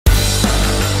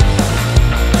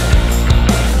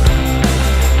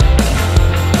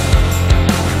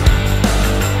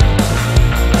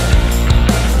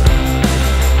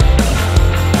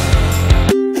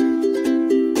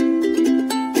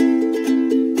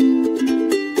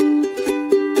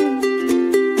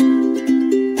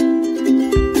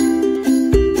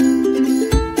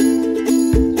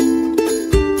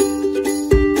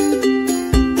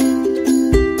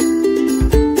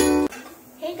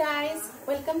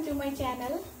welcome to my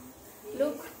channel.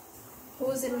 Look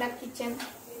who's in the kitchen.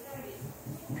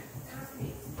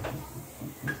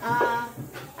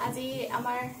 আজি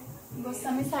আমাৰ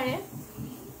গোস্বামী সাৰে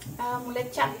মুলে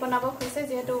চাট বনাব খুজিছে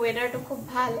যেহেতু ওয়েদাৰটো খুব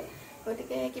ভাল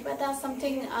গতিকে কিবা এটা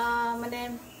সামথিং মানে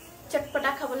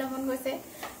চটপটা খাবলৈ মন গৈছে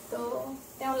তো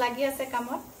তেওঁ লাগি আছে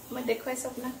কামত মই দেখুৱাইছো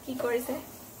আপোনাক কি কৰিছে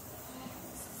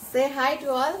Say hi to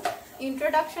all.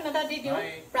 Introduction eta di diu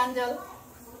Pranjal.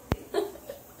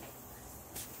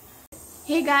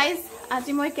 Hey guys,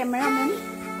 aji moi cameraman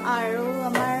aru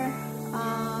amar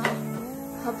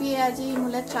hobby aji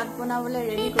mule chat banabole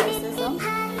ready korise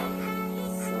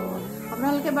so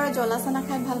apnaloke bar jola sana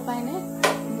khai bhal pai ne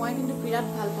moi kintu birat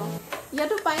bhal pao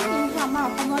yato pai kintu amar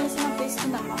okomor nisina taste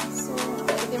na pao so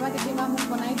ketiba muk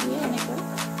banai diye eneko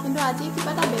kintu aji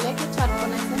kiba ta belek chat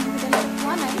banaise mujhe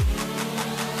khua nai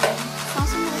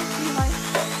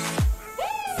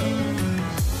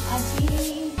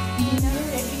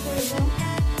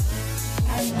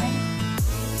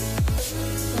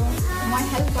My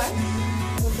helper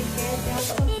will be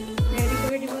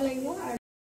ready for it.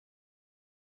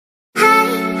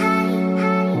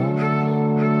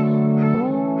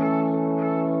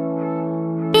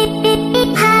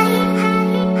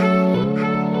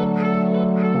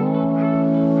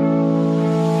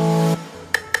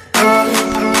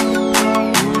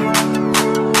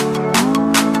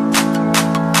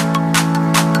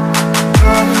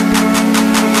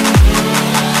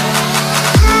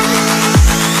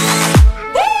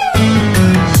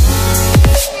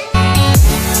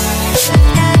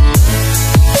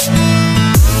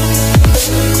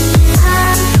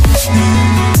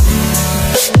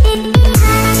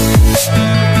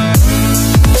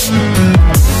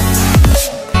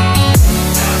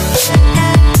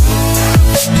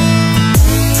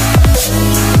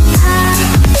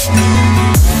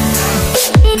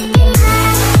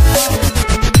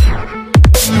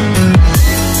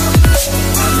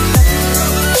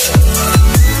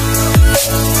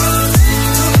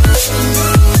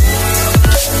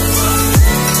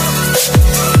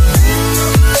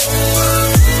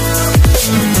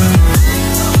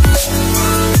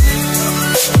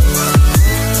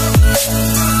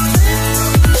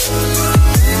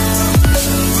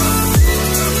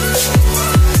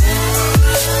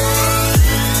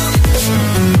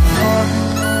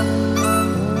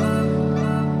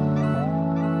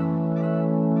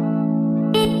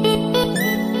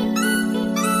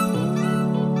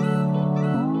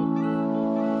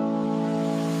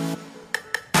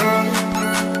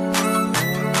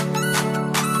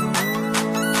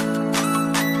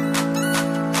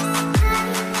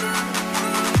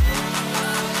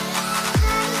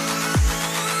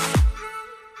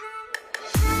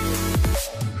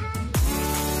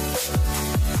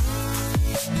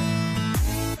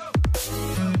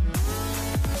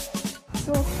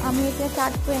 আমি এতিয়া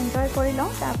চাটটো enjoy কৰি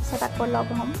লওঁ তাৰপিছত আকৌ লগ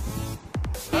হ'ম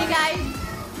Hey guys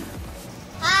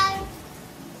Hi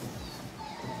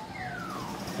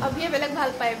অবিয়ে বেলেগ ভাল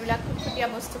পায় বিলাক খুটিয়া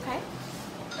বস্তু খাই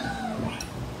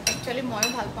একচুয়ালি মই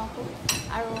ভাল পাওঁ খুব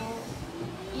আৰু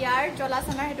ইয়াৰ জলা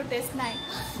চানাৰ হেতু টেষ্ট নাই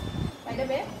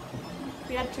বাইদেৱে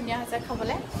বিৰাট ধুনীয়া হৈছে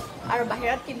খাবলৈ আৰু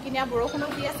বাহিৰত কিনকিনিয়া বৰষুণো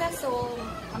দি আছে সো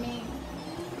আমি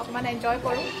অকমান এনজয়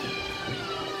কৰোঁ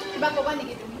কিবা ক'বা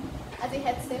নেকি তুমি আজি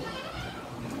হেডছেট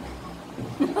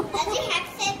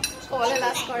All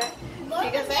last কৰে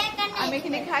ঠিক আছে আমি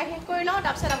এখানে খাই শেষ কৰি লওঁ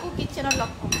তাৰপিছত আকৌ কিচেনত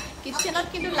লগ পাম কিচেনত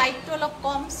কিন্তু লাইটটো অলপ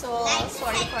কম সো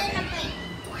সৰি ফৰ দ্যাট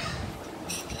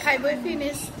খাই বৈ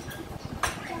ফিনিশ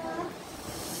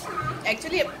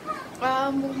একচুয়ালি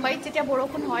মুম্বাইত যেতিয়া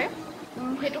বৰষুণ হয়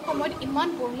হেতু সময়ত ইমান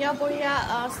বঢ়িয়া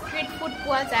স্ট্ৰীট ফুড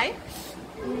পোৱা যায়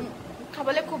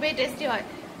খাবলৈ খুবেই টেষ্টি হয়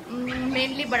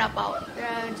মেইনলি বড়া পাও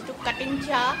যেটো কাটিং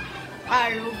চা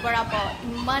আৰু বড়া পাও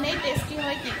ইমানেই টেষ্টি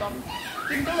হয় কি কম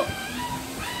কিন্তু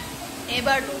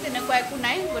এবাৰটো তেনেকুৱা একো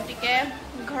নাই গতিকে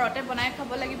ঘৰতে বনাই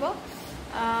খাব লাগিব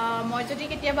মই যদি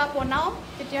কেতিয়াবা বনাও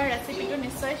তেতিয়া ৰেচিপিটো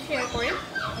নিশ্চয় শেয়াৰ কৰিম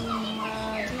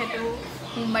যেহেতু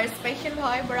মুম্বাইৰ স্পেশাল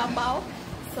হয় বড়া পাও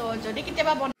সো যদি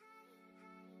কেতিয়াবা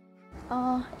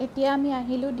এতিয়া আমি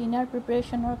আহিলো ডিনাৰ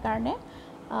প্ৰিপাৰেচনৰ কাৰণে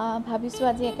ভাবিছো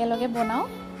আজি একেলগে বনাও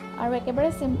আৰু একেবাৰে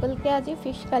সিম্পলকে আজি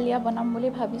ফিশ কালিয়া বনাম বুলি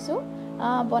ভাবিছো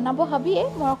বনাব হাবিয়ে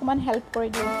মই অকমান হেল্প কৰি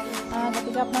দিও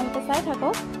গতিকে আপোনালোকে চাই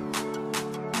থাকক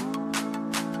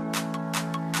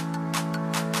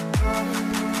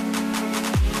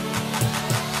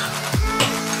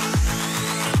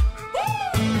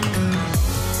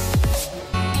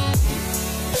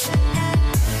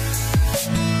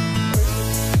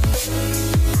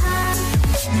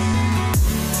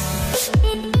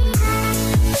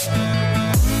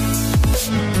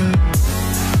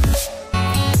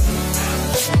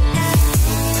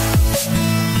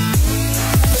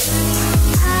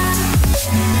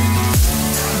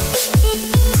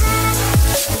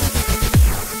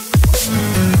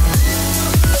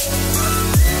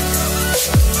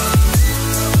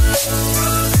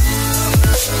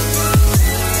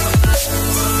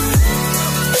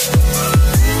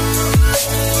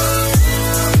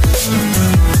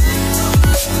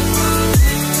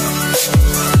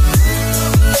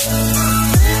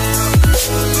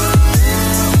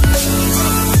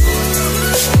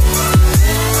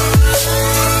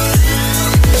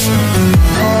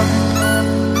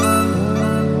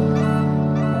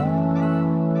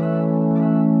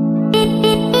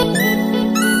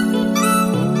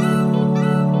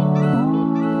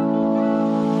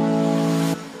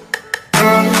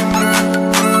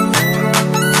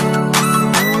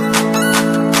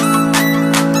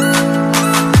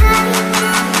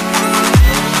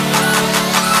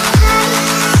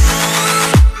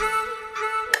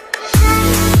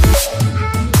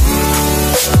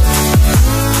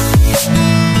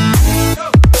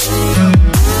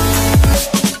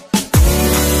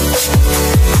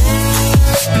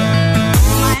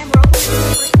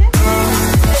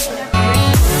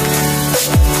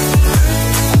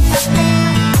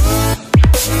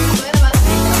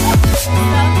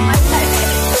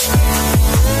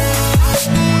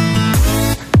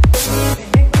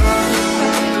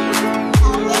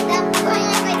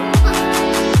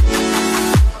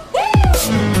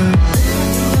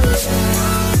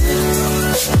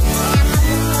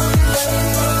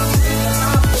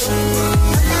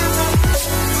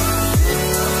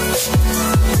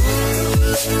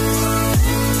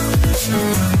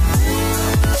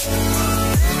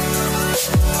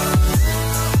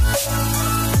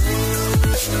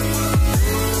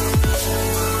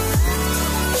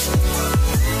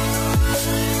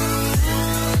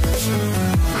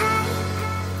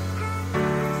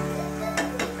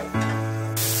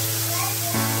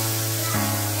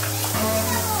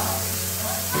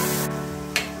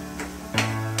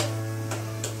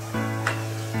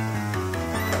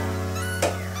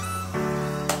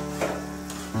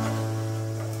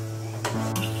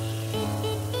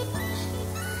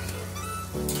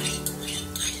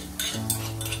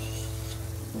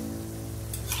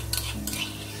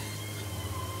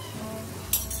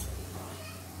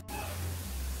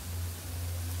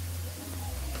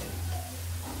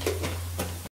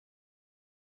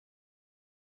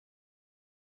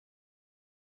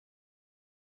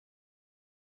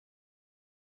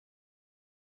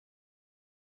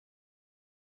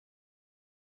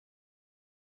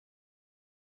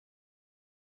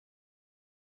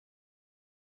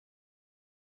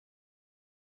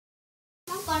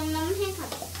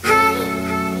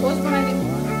পোস্ট বনাই দিম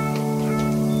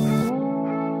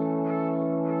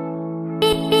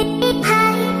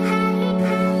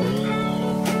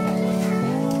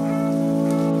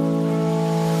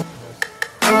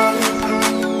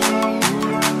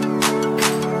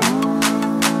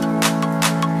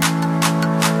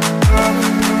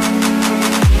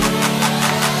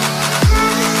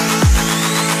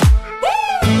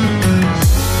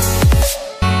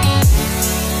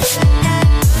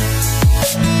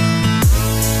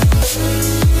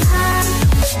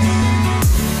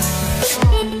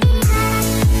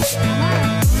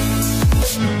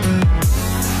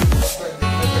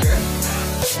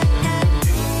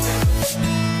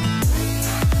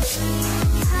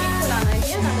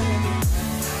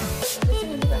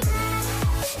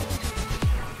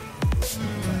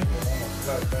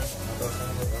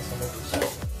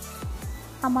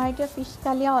আমাৰ এতিয়া ফিশ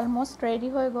কালিয়া অলমোষ্ট ৰেডি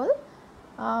হৈ গ'ল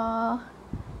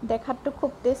দেখাতটো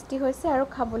খুব টেষ্টি হৈছে আৰু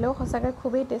খাবলৈও সঁচাকৈ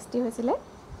খুবেই টেষ্টি হৈছিলে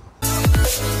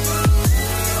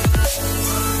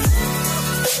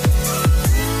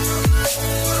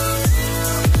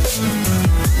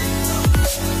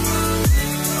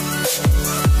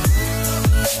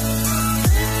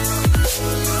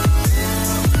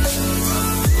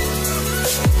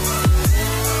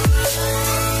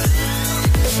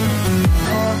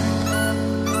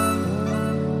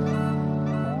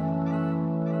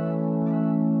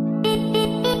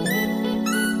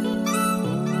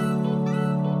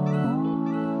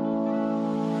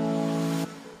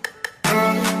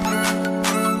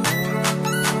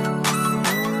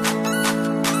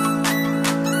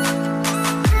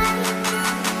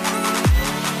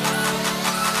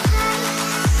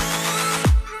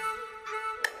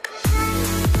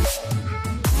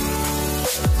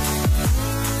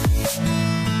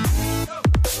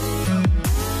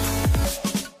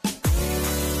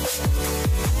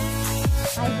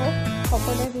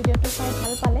সকলোৱে ভিডিঅ'টো চাই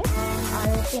ভাল পালে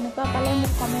আৰু কেনেকুৱা পালে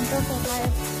মোক কমেণ্টৰ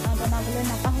সহায়ত জনাবলৈ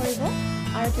নাপাহৰিব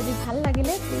আৰু যদি ভাল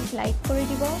লাগিলে প্লিজ লাইক কৰি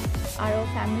দিব আৰু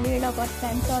ফেমিলিৰ লগত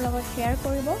ফ্ৰেণ্ডছৰ লগত শ্বেয়াৰ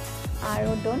কৰিব আৰু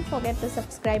don't forget two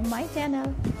subscribe my channel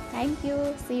thank U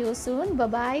C you soon bye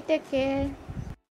bye take care